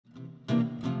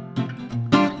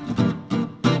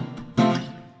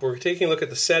we're taking a look at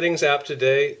the Settings app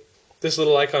today. This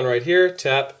little icon right here,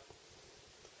 tap,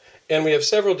 and we have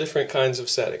several different kinds of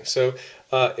settings. So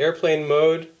airplane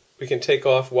mode, we can take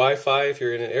off Wi-Fi if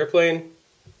you're in an airplane.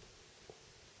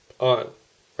 On,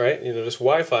 right? You notice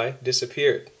Wi-Fi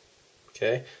disappeared.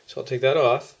 Okay, so I'll take that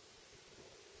off.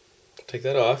 Take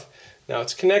that off. Now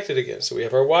it's connected again. So we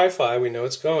have our Wi-Fi, we know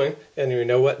it's going, and we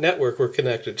know what network we're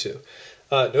connected to.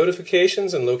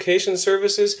 Notifications and location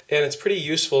services, and it's pretty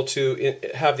useful to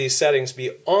have these settings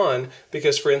be on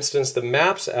because, for instance, the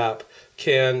Maps app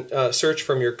can search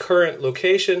from your current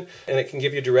location and it can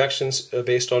give you directions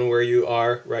based on where you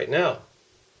are right now.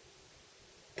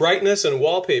 Brightness and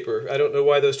wallpaper. I don't know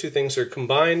why those two things are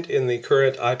combined in the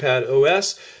current iPad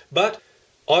OS, but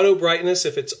auto brightness,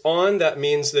 if it's on, that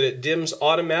means that it dims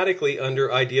automatically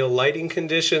under ideal lighting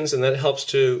conditions, and that helps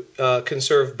to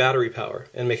conserve battery power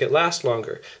and make it last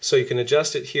longer. So you can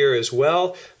adjust it here as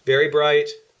well. Very bright,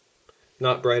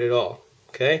 not bright at all.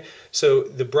 Okay, so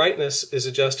the brightness is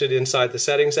adjusted inside the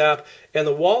Settings app, and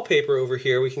the wallpaper over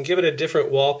here, we can give it a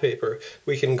different wallpaper.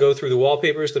 We can go through the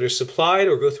wallpapers that are supplied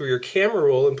or go through your camera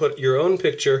roll and put your own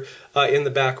picture in the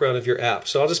background of your app.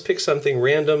 So I'll just pick something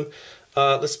random.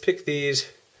 Let's pick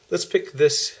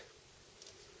this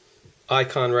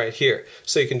icon right here.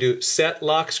 So you can do set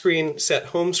lock screen, set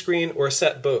home screen, or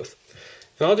set both.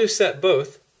 And I'll do set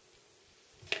both.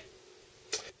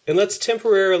 And let's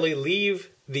temporarily leave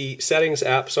the Settings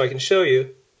app so I can show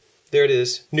you. There it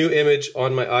is, new image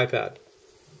on my iPad.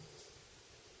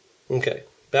 Okay,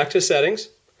 back to Settings.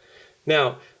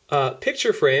 Now,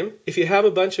 picture frame, if you have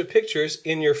a bunch of pictures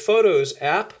in your Photos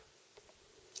app,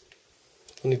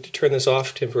 I need to turn this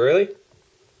off temporarily.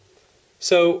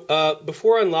 So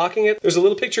before unlocking it, there's a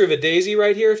little picture of a daisy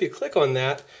right here. If you click on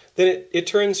that, then it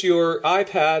turns your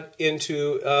iPad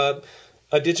into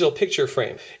a digital picture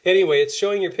frame. Anyway, it's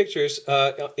showing your pictures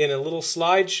in a little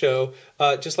slideshow,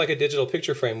 just like a digital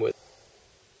picture frame would.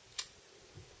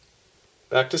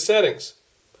 Back to Settings.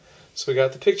 So we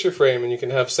got the picture frame, and you can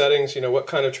have settings, you know, what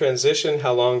kind of transition,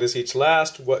 how long does each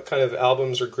last, what kind of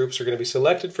albums or groups are going to be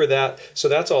selected for that. So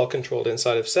that's all controlled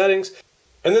inside of Settings.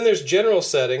 And then there's general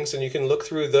settings, and you can look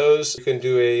through those. You can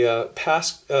do a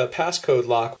passcode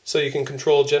lock, so you can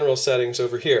control general settings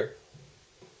over here.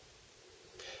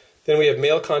 Then we have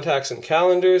mail contacts and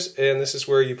calendars, and this is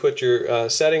where you put your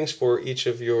settings for each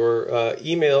of your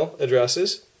email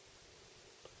addresses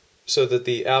so that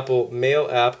the Apple Mail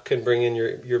app can bring in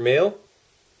your mail.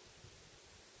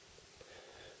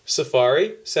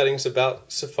 Safari, settings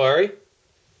about Safari.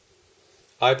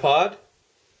 iPod.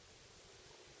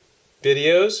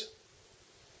 Videos.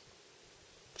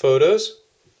 Photos.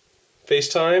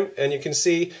 FaceTime, and you can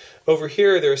see over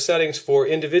here there are settings for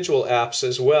individual apps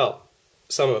as well.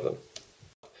 Some of them.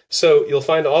 So you'll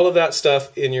find all of that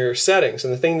stuff in your settings,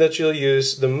 and the thing that you'll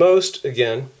use the most,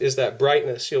 again, is that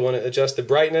brightness. You'll want to adjust the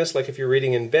brightness, like if you're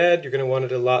reading in bed, you're going to want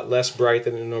it a lot less bright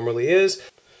than it normally is.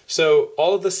 So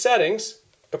all of the settings,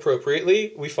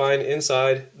 appropriately, we find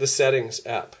inside the Settings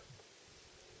app.